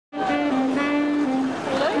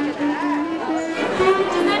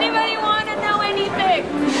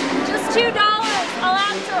$2, I'll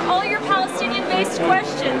answer all your Palestinian-based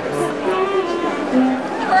questions.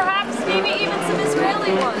 Perhaps, maybe even some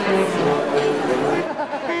Israeli ones.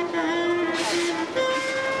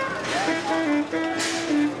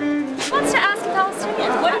 Wants to ask a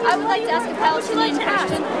Palestinian? I would like to ask a Palestinian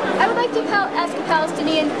question. I would like to ask a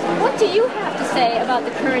Palestinian, what do you have to say about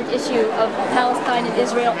the current issue of Palestine and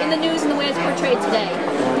Israel in the news and the way it's portrayed today?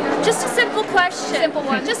 Just a simple question. Simple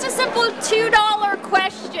one. Just a simple $2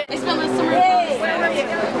 question. I spent my summer. Hey. Where were you?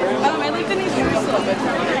 I lived in East Jerusalem.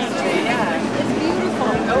 Yeah. It's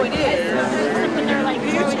beautiful. Oh, it is. When they're like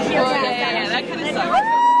throwing tear gas at us. That kind of sucks.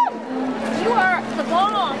 You are the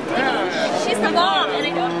bomb. She's the bomb, and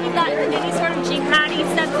I don't mean that in any sort of jihadi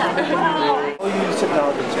sense. How will you use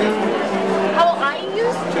technology change? How will I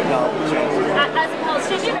use Technology change. as a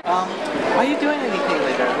Palestinian? Are you doing anything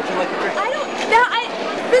later? Would you like a drink? I don't know.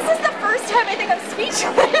 This is the first time I think I'm speechless.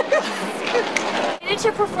 I need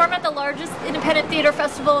to perform at the largest independent theater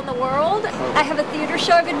festival in the world. I have a theater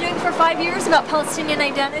show I've been doing for 5 years about Palestinian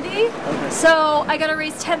identity. Okay. So I gotta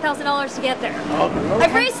raise $10,000 to get there. Okay.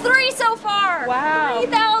 I've raised 3 so far. Wow.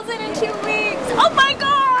 3,000 in 2 weeks. Oh my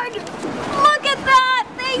God! Look at that!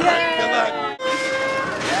 Thank you.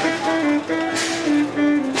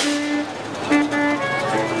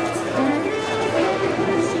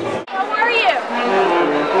 How are you?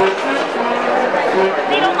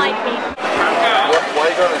 They don't like me. Why are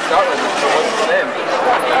you going to Scotland? What's the name?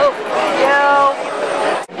 Oh, no.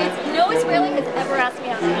 No Israeli has ever asked me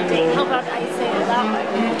out on a date. How about I say it that way?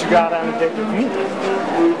 You got on a date with me.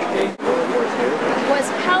 Was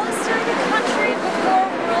Palestine a country before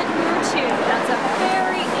World War II? That's a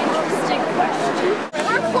very interesting question.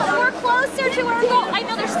 We're closer to our goal. I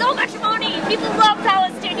know there's so much money. People love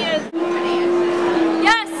Palestinians.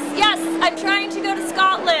 Yes, I'm trying to go to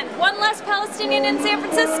Scotland. One less Palestinian in San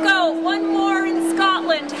Francisco. One more in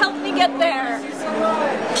Scotland. Help me get there.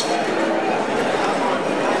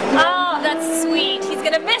 Oh, that's sweet. He's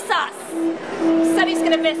gonna miss us. He said he's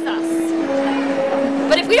gonna miss us.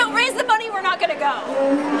 But if we don't raise the money, we're not gonna go.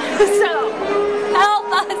 So.